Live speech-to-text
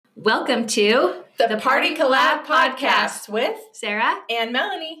Welcome to the Party Collab Podcast with Sarah and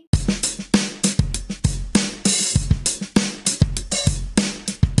Melanie.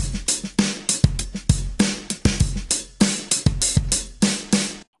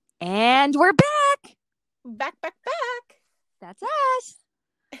 And we're back. Back. That's us.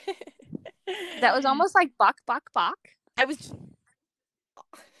 That was almost like bok. I was.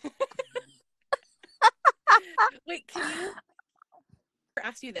 Wait, can you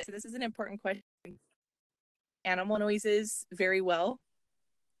ask you this? This is an important question. Animal noises very well.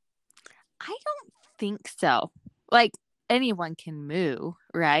 I don't think so. Like anyone can moo,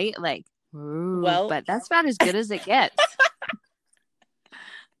 right? Like, ooh, well, but that's about as good as it gets.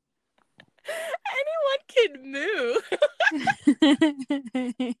 Anyone can moo.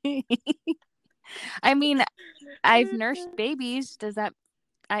 I mean, I've nursed babies. Does that?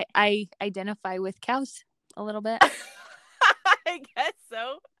 I identify with cows a little bit. I guess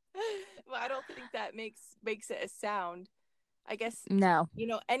so. Well, I don't think that makes it a sound. I guess no.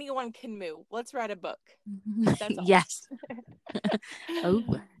 Anyone can moo. Let's write a book. That's all. Yes. Oh,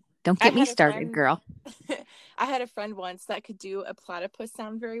 don't get me started, girl. I had a friend once that could do a platypus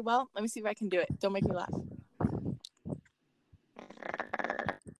sound very well. Let me see if I can do it. Don't make me laugh.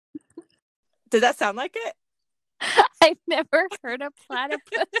 Does that sound like it? I've never heard a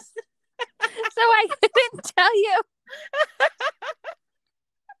platypus, so I couldn't tell you.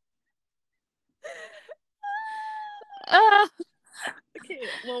 Okay,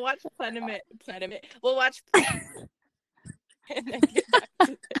 we'll watch Planet. We'll watch and then get back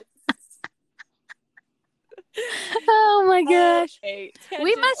to this. Oh my gosh. Okay,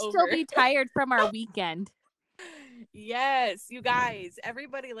 we must still be tired from our weekend. Yes, you guys,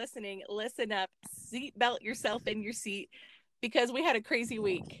 everybody listening, listen up. Seatbelt yourself in your seat because we had a crazy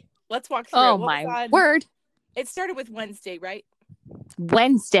week. Let's walk through. Oh my word. It started with Wednesday, right?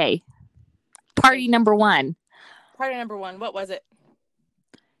 Wednesday. Party number one. Party number one. What was it?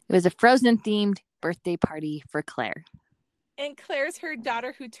 It was a Frozen themed birthday party for Claire. And Claire's her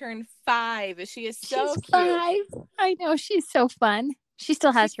daughter who turned 5. She is so cute. 5. I know, she's so fun. She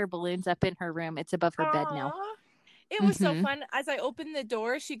still has her balloons up in her room. It's above her bed now. It was so fun. As I opened the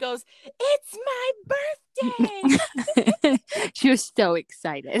door, she goes, "It's my birthday." She was so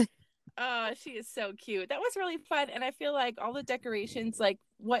excited. Oh, she is so cute. That was really fun. And I feel like all the decorations, like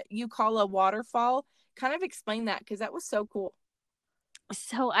what you call a waterfall, kind of explain that because that was so cool.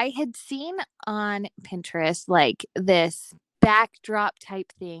 So I had seen on Pinterest like this backdrop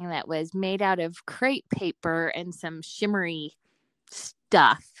type thing that was made out of crepe paper and some shimmery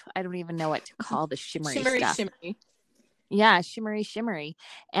stuff. I don't even know what to call the shimmery stuff. Shimmery. Yeah, shimmery.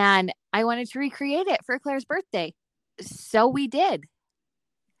 And I wanted to recreate it for Claire's birthday. So we did.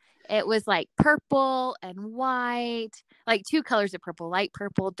 It was like purple and white, like 2 colors of purple, light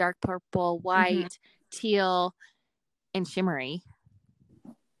purple, dark purple, white, teal, and shimmery.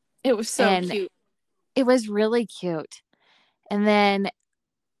 It was so cute. It was really cute. And then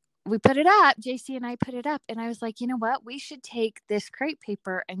we put it up, JC and I put it up, and I was like, you know what? We should take this crepe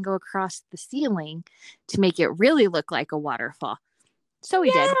paper and go across the ceiling to make it really look like a waterfall. So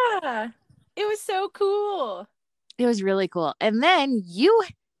we did. Yeah, it was so cool. It was really cool. And then you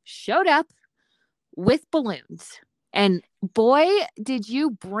showed up with balloons. And boy, did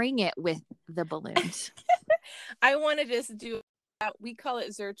you bring it with the balloons. I wanted to do, we call it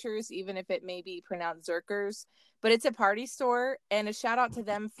Zerchers, even if it may be pronounced Zerkers. But it's a party store, and a shout out to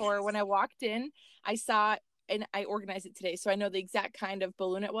them for when I walked in, I saw, and I organized it today, so I know the exact kind of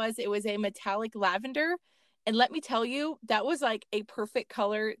balloon it was. It was a metallic lavender, and let me tell you, that was like a perfect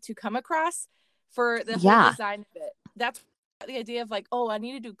color to come across for the whole design of it. That's the idea of like, oh, I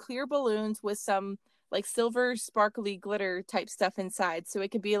need to do clear balloons with some like silver sparkly glitter type stuff inside, so it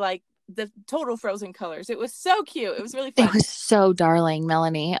could be like the total Frozen colors. It was so cute. It was really fun. It was so darling,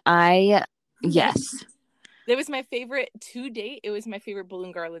 Melanie. Yes. It was my favorite to date. It was my favorite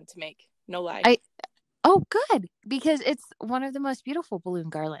balloon garland to make. No lie. Oh, good. Because it's one of the most beautiful balloon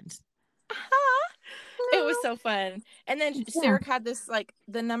garlands. It was so fun. And then Sarah had this, like,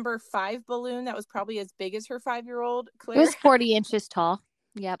 the number 5 balloon that was probably as big as her 5-year-old Claire. It was 40 inches tall.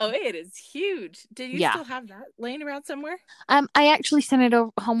 Yep. Oh, it is huge. Did you still have that laying around somewhere? I actually sent it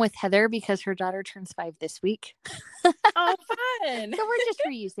home with Heather because her daughter turns 5 this week. Oh, fun. So we're just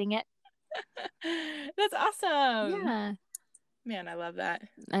reusing it. That's awesome. Yeah. Man, I love that.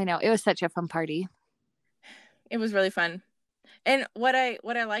 I know. It was such a fun party. It was really fun. And what I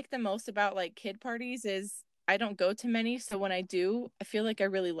like the most about like kid parties is I don't go to many, so when I do, I feel like I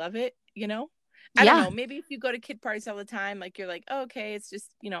really love it, I don't know, maybe if you go to kid parties all the time, like you're like, oh, okay, it's just,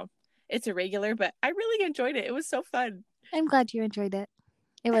 it's a regular, but I really enjoyed it. It was so fun. I'm glad you enjoyed it.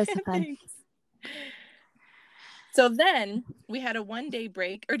 It was fun. Thanks. So then we had a 1-day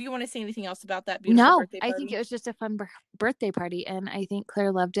break. Or do you want to say anything else about that beautiful birthday party? I think it was just a fun birthday party, and I think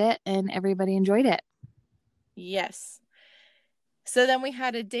Claire loved it and everybody enjoyed it. Yes. So then we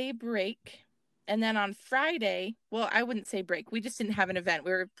had a day break. And then on Friday, well, I wouldn't say break. We just didn't have an event.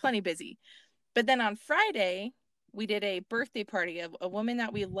 We were plenty busy. But then on Friday, we did a birthday party of a woman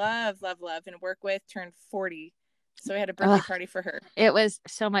that we love, and work with turned 40. So we had a birthday party for her. It was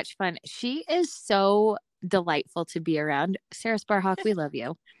so much fun. She is so delightful to be around. Sarah Sparhawk, we love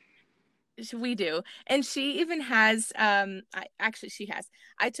you. We do. And she even has, she has.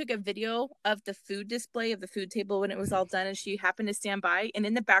 I took a video of the food display of the food table when it was all done, and she happened to stand by. And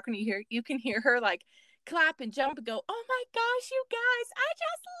in the background, you can hear her like clap and jump and go, "Oh my gosh, you guys, I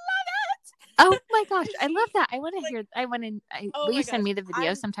just love it." Oh my gosh, I love that. I want to hear. Will you send me the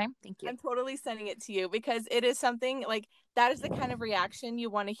video sometime? Thank you. I'm totally sending it to you because it is something like that is the kind of reaction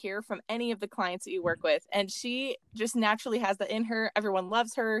you want to hear from any of the clients that you work with. And she just naturally has that in her. Everyone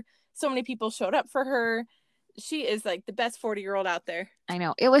loves her. So many people showed up for her. She is like the best 40-year-old out there. I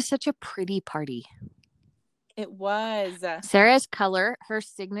know. It was such a pretty party. It was. Sarah's color, her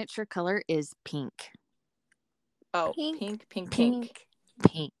signature color is pink. Oh, pink.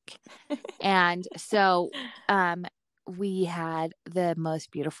 And so we had the most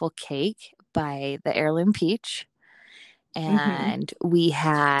beautiful cake by the Heirloom Peach. And we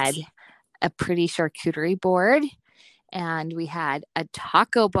had a pretty charcuterie board. And we had a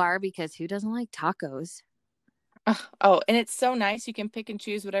taco bar because who doesn't like tacos? Oh, and it's so nice. You can pick and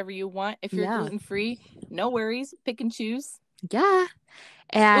choose whatever you want. If you're gluten-free, no worries. Pick and choose. Yeah.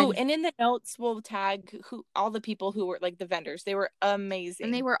 And in the notes, we'll tag all the people who were like the vendors. They were amazing.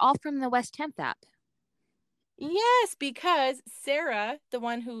 And they were all from the West 10th app. Yes, because Sarah, the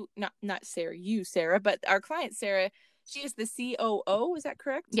one who, not Sarah, Sarah, but our client, Sarah, she is the COO. Is that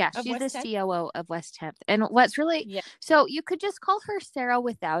correct? Yeah, she's the COO of West 10th. And what's really, so you could just call her Sarah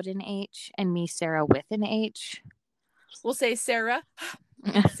without an H and me Sarah with an H. We'll say Sarah.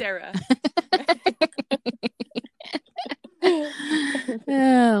 Sarah.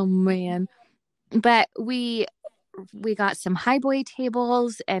 Oh, man. But we got some highboy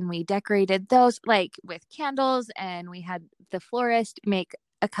tables and we decorated those like with candles, and we had the florist make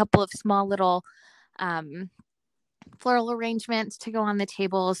a couple of small little floral arrangements to go on the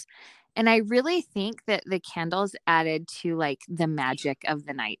tables. And I really think that the candles added to like the magic of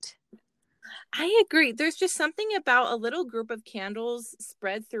the night. I agree. There's just something about a little group of candles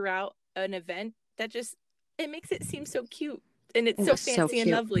spread throughout an event that just, it makes it seem so cute. And it's so fancy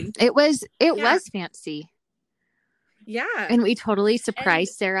and lovely. It was fancy. Yeah. And we totally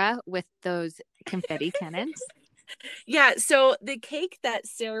surprised Sarah with those confetti cannons. Yeah, so the cake that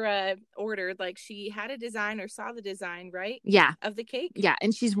Sarah ordered, like she had a design or saw the design, right? Yeah. Of the cake. Yeah,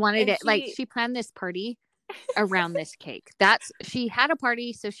 and she's wanted it. Like she planned this party around this cake. She had a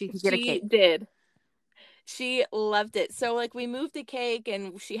party so she could get a cake. She did. She loved it. So like we moved the cake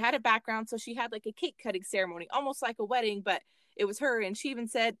and she had a background. So she had like a cake cutting ceremony, almost like a wedding, but it was her. And she even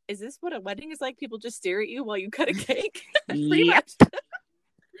said, "Is this what a wedding is like? People just stare at you while you cut a cake?" Pretty much.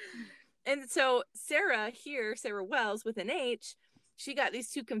 And so Sarah Wells with an H, she got these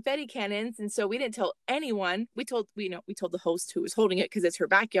 2 confetti cannons. And so we didn't tell anyone. We told the host who was holding it because it's her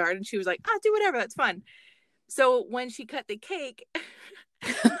backyard. And she was like, do whatever. That's fun. So when she cut the cake,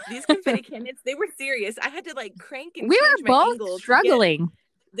 these confetti cannons, they were serious. I had to like crank and we were both struggling.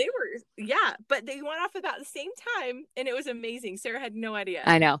 They were, but they went off about the same time. And it was amazing. Sarah had no idea.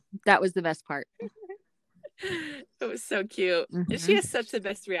 I know. That was the best part. It was so cute. And she has such the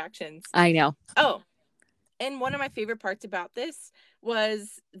best reactions. I know. Oh, and one of my favorite parts about this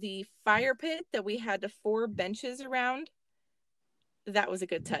was the fire pit that we had 4 benches around. That was a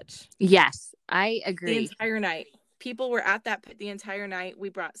good touch. Yes, I agree. The entire night. People were at that pit the entire night. We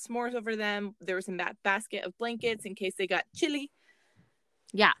brought s'mores over them. There was a basket of blankets in case they got chilly.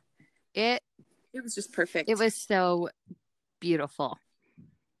 Yeah. It was just perfect. It was so beautiful.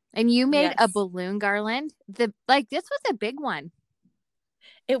 And you made a balloon garland. This was a big one.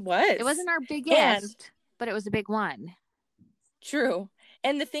 It was. It wasn't our biggest, but it was a big one. True.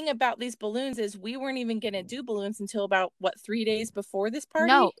 And the thing about these balloons is we weren't even going to do balloons until about 3 days before this party?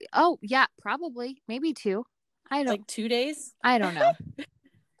 No. Oh, yeah, probably. Maybe 2. Like 2 days? I don't know.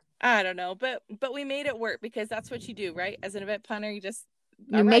 I don't know. But we made it work because that's what you do, right? As an event planner, you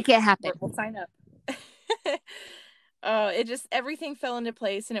make it happen. We'll sign up. Everything fell into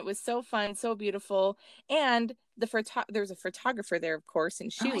place and it was so fun, so beautiful. And there was a photographer there, of course,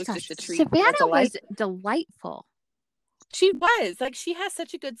 and she was just a treat. Savannah was delightful. She was like, she has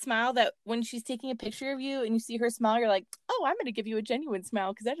such a good smile that when she's taking a picture of you and you see her smile, you're like, oh, I'm going to give you a genuine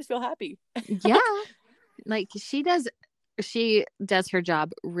smile because I just feel happy. Yeah. Like she does her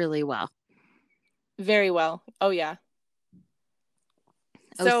job really well. Very well. Oh, yeah.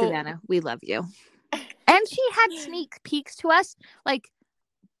 Oh, so, Savannah, we love you. And she had sneak peeks to us. Like,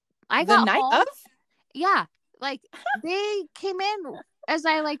 I got the night home. Of? Yeah. Like, they came in as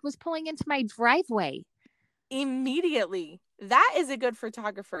I, like, was pulling into my driveway. Immediately. That is a good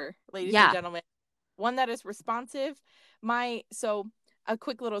photographer, ladies and gentlemen. One that is responsive. So a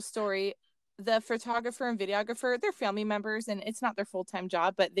quick little story. The photographer and videographer, they're family members, and it's not their full-time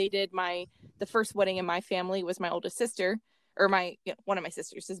job, but they did the first wedding in my family was my oldest sister, or one of my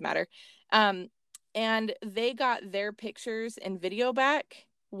sisters, doesn't matter. And they got their pictures and video back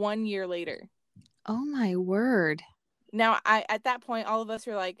 1 year later. Oh my word. Now, at that point, all of us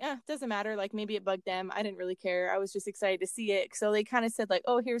were like, doesn't matter. Like, maybe it bugged them. I didn't really care. I was just excited to see it. So they kind of said like,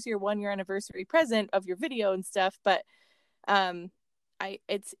 oh, here's your 1 year anniversary present of your video and stuff. But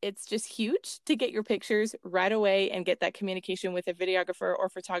it's just huge to get your pictures right away and get that communication with a videographer or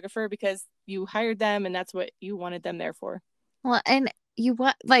photographer because you hired them and that's what you wanted them there for. Well, and you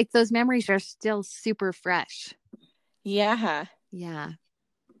want, like, those memories are still super fresh. Yeah. Yeah.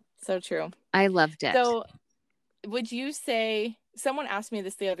 So true. I loved it. So would you say, someone asked me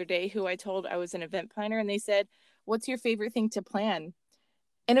this the other day who I told I was an event planner, and they said, what's your favorite thing to plan?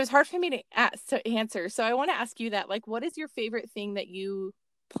 And it was hard for me to answer. So I want to ask you that, like, what is your favorite thing that you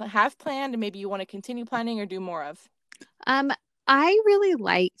have planned and maybe you want to continue planning or do more of? I really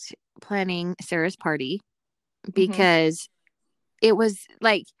liked planning Sarah's party because it was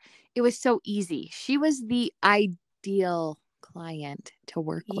so easy. She was the ideal client to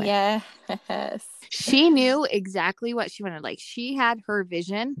work with. Yes. She knew exactly what she wanted. Like, she had her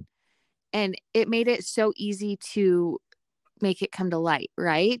vision and it made it so easy to make it come to light,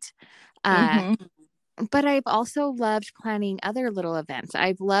 right? But I've also loved planning other little events.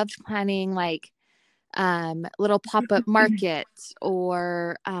 I've loved planning like little pop-up markets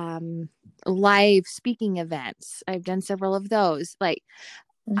or live speaking events. I've done several of those. Like,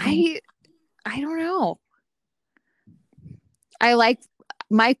 I don't know.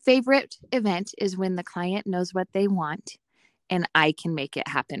 My favorite event is when the client knows what they want and I can make it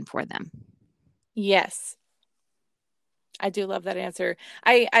happen for them. Yes. I do love that answer.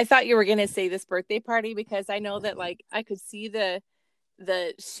 I thought you were going to say this birthday party because I know that, like, I could see the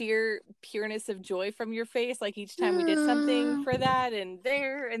sheer pureness of joy from your face, like each time we did something for that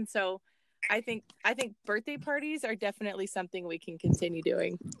and so I think birthday parties are definitely something we can continue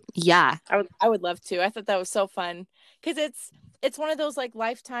doing. Yeah. I would love to. I thought that was so fun because it's one of those like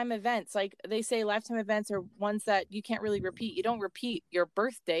lifetime events. Like they say lifetime events are ones that you can't really repeat. You don't repeat your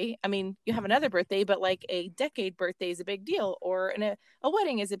birthday. I mean, you have another birthday, but like a decade birthday is a big deal, or a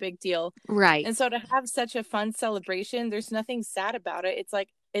wedding is a big deal. Right. And so to have such a fun celebration, there's nothing sad about it. It's like,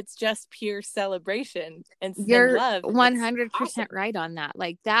 it's just pure celebration and love. 100% awesome. Right on that.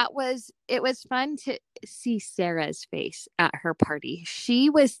 Like it was fun to see Sarah's face at her party. She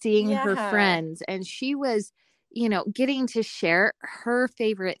was seeing her friends and she was, getting to share her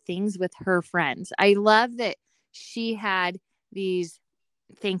favorite things with her friends. I love that she had these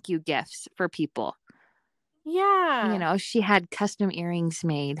thank you gifts for people. Yeah. She had custom earrings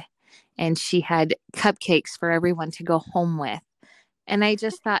made and she had cupcakes for everyone to go home with. And I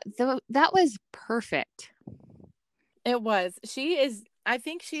just thought that was perfect. It was. I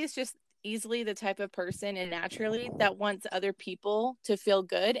think she is just easily the type of person and naturally that wants other people to feel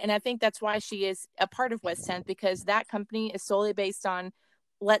good. And I think that's why she is a part of West 10th, because that company is solely based on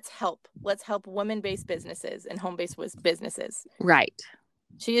let's help women-based businesses and home-based businesses. Right.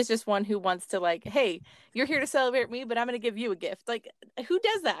 She is just one who wants to, like, hey, you're here to celebrate me, but I'm going to give you a gift. Like, who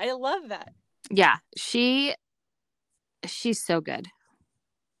does that? I love that. Yeah. She's so good.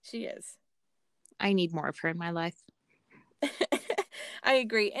 She is. I need more of her in my life. I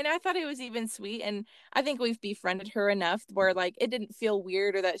agree. And I thought it was even sweet. And I think we've befriended her enough where, like, it didn't feel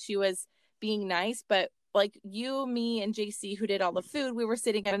weird or that she was being nice. But, like, you, me, and JC, who did all the food, we were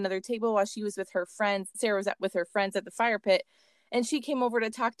sitting at another table while she was with her friends. Sarah was with her friends at the fire pit. And she came over to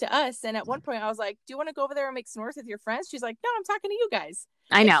talk to us. And at one point I was like, do you want to go over there and make s'mores with your friends? She's like, no, I'm talking to you guys.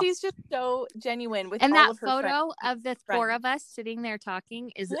 I know. And she's just so genuine with and all that of her photo of the four of us sitting there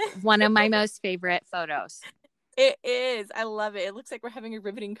talking is one of my most favorite photos. It is. I love it. It looks like we're having a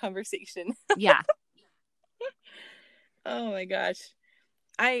riveting conversation. Yeah. Oh my gosh.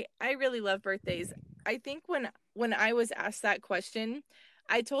 I really love birthdays. I think when I was asked that question,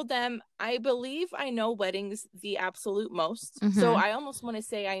 I told them, I believe I know weddings the absolute most. So I almost want to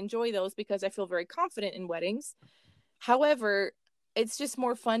say I enjoy those because I feel very confident in weddings. However, it's just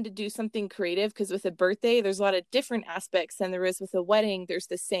more fun to do something creative because with a birthday, there's a lot of different aspects than there is with a wedding. There's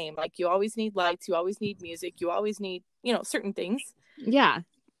the same. Like you always need lights, you always need music, you always need, certain things. Yeah.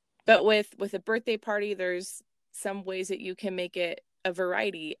 But with a birthday party, there's some ways that you can make it a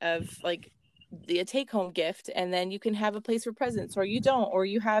variety of like a take-home gift, and then you can have a place for presents, or you don't, or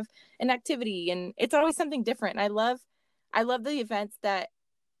you have an activity, and it's always something different. And I love the events that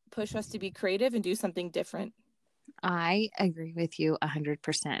push us to be creative and do something different. I agree with you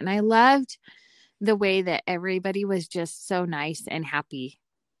 100%. And I loved the way that everybody was just so nice and happy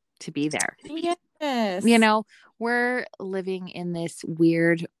to be there. Yes. We're living in this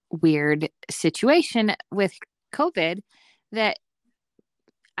weird situation with COVID that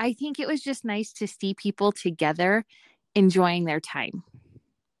I think it was just nice to see people together enjoying their time.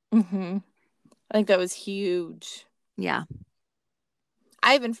 Mm-hmm. I think that was huge. Yeah.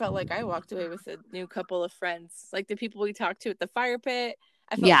 I even felt like I walked away with a new couple of friends, like the people we talked to at the fire pit.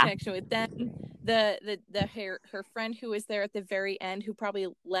 I felt a connection with them. Her friend who was there at the very end, who probably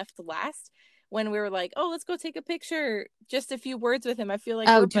left last, when we were like, oh, let's go take a picture, just a few words with him. I feel like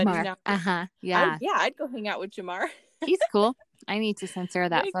we're Jamar. buddies now. Yeah. I'd go hang out with Jamar. He's cool. I need to censor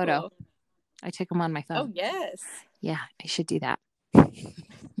that Very photo. Cool. I took him on my phone. Oh, yes. Yeah, I should do that.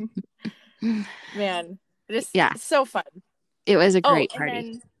 Man, it's so fun. It was a great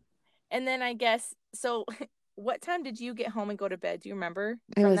party. And then I guess, so what time did you get home and go to bed? Do you remember?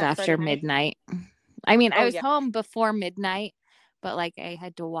 It was after midnight. I mean, I was home before midnight, but like I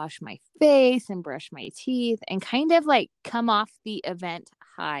had to wash my face and brush my teeth and kind of like come off the event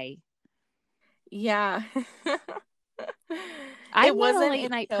high. Yeah. I'm not a late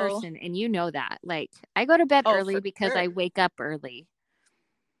night person, and you know that. Like, I go to bed early because I wake up early.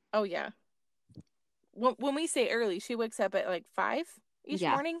 Oh, yeah. When we say early, she wakes up at like 5 each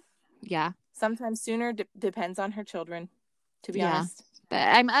morning. Yeah. Sometimes sooner, depends on her children, to be honest. But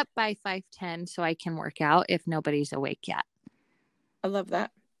I'm up by 5:10 so I can work out if nobody's awake yet. I love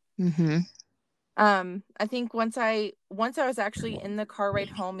that. Mm-hmm. I think once I was actually in the car ride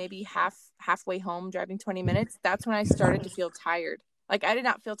home, maybe halfway home, driving 20 minutes, that's when I started to feel tired. Like I did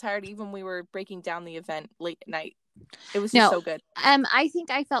not feel tired even when we were breaking down the event late at night. It was just so good. I think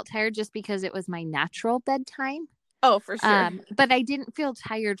I felt tired just because it was my natural bedtime. Oh, for sure. But I didn't feel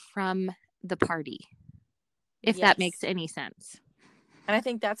tired from the party, if that makes any sense. And I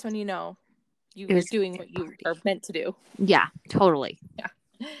think that's when you're doing what you are meant to do. Yeah, totally. Yeah.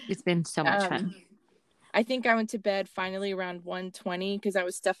 It's been so much fun. I think I went to bed finally around 1:20 because I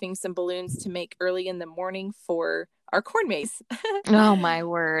was stuffing some balloons to make early in the morning for our corn maze. Oh my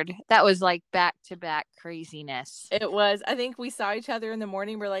word. That was like back-to-back craziness. It was. I think we saw each other in the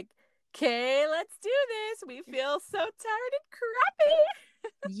morning. We're like, okay, let's do this. We feel so tired and crappy.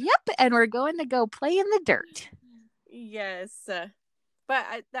 Yep. And we're going to go play in the dirt. Yes. But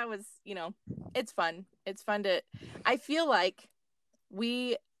that was, it's fun. It's fun I feel like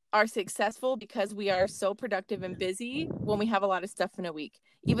we are successful because we are so productive and busy when we have a lot of stuff in a week.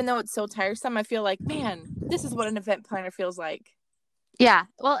 Even though it's so tiresome, I feel like, man, this is what an event planner feels like. Yeah.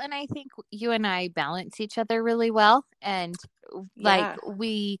 Well, and I think you and I balance each other really well. And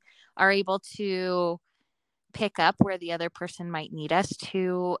we are able to pick up where the other person might need us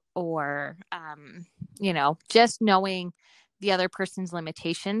to, or, just knowing the other person's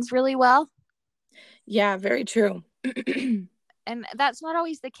limitations really well. Yeah, very true. And that's not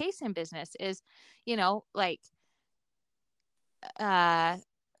always the case in business is,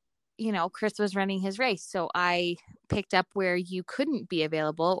 Chris was running his race. So I picked up where you couldn't be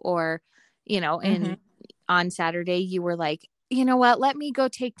available, or, and on Saturday you were like, you know what, let me go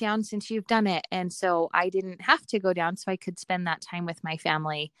take down since you've done it. And so I didn't have to go down, so I could spend that time with my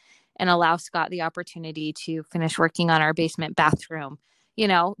family and allow Scott the opportunity to finish working on our basement bathroom,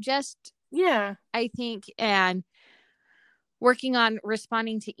 I think, and working on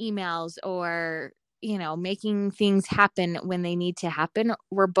responding to emails or, making things happen when they need to happen.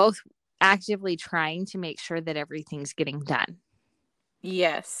 We're both actively trying to make sure that everything's getting done.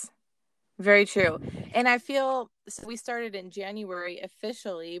 Yes, very true. And I feel we started in January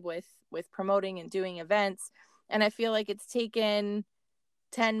officially with promoting and doing events. And I feel like it's taken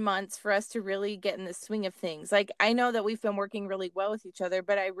 10 months for us to really get in the swing of things. Like, I know that we've been working really well with each other,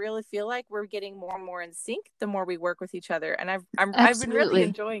 but I really feel like we're getting more and more in sync the more we work with each other. And I've been really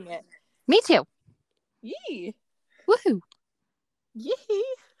enjoying it. Me too. Yee. Woohoo. Yee.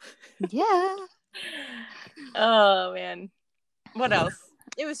 Yeah. Oh, man. What else?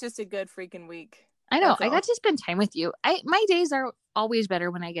 It was just a good freaking week. I know. I got to spend time with you. My days are always better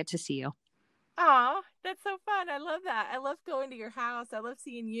when I get to see you. Aw, that's so fun. I love that. I love going to your house. I love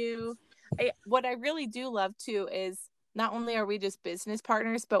seeing you. What I really do love too is not only are we just business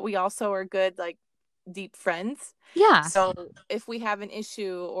partners, but we also are good, like, deep friends. Yeah. So if we have an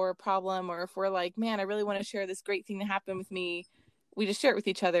issue or a problem, or if we're like, man, I really want to share this great thing that happened with me, we just share it with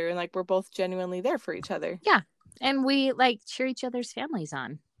each other, and like we're both genuinely there for each other. Yeah. And we like cheer each other's families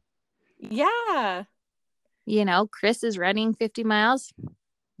on. Yeah. You know, Chris is running 50 miles.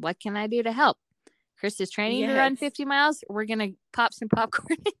 What can I do to help? Chris is training to run 50 miles. We're going to pop some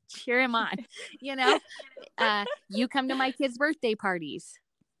popcorn and cheer him on. You know, you come to my kids' birthday parties.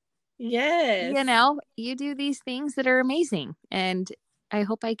 Yes. You know, you do these things that are amazing. And I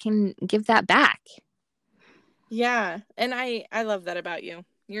hope I can give that back. Yeah. And I love that about you.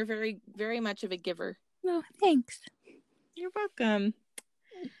 You're very, very much of a giver. Oh, thanks. You're welcome.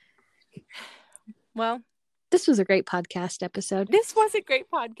 Well, this was a great podcast episode. This was a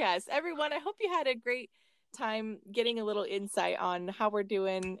great podcast. Everyone, I hope you had a great time getting a little insight on how we're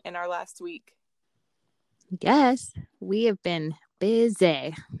doing in our last week. Yes, we have been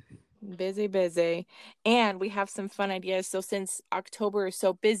busy. Busy. And we have some fun ideas. So since October is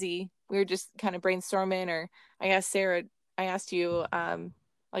so busy, we were just kind of brainstorming, or I asked Sarah, I asked you,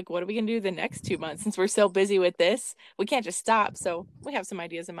 like, what are we going to do the next 2 months? Since we're so busy with this, we can't just stop. So we have some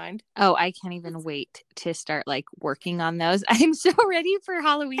ideas in mind. Oh, I can't even wait to start like working on those. I'm so ready for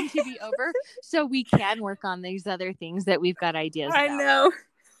Halloween to be over so we can work on these other things that we've got ideas about. I know.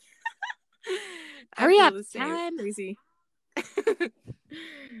 Hurry up, time. Crazy.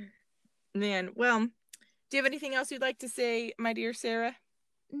 Man, well, do you have anything else you'd like to say, my dear Sarah?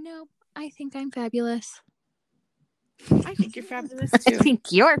 No, I think I'm fabulous. I think you're fabulous too. I think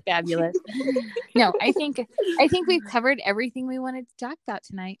you're fabulous. No, I think we've covered everything we wanted to talk about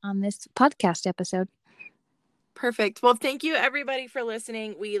tonight on this podcast episode. Perfect. Well, thank you everybody for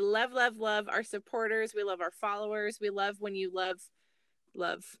listening. We love our supporters. We love our followers. We love when you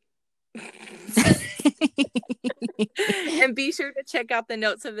love. And be sure to check out the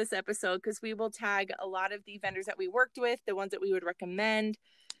notes of this episode, because we will tag a lot of the vendors that we worked with, the ones that we would recommend.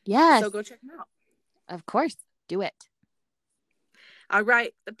 Yes. So go check them out. Of course. Do it. All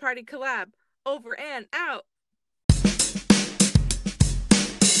right. The Party Collab over and out.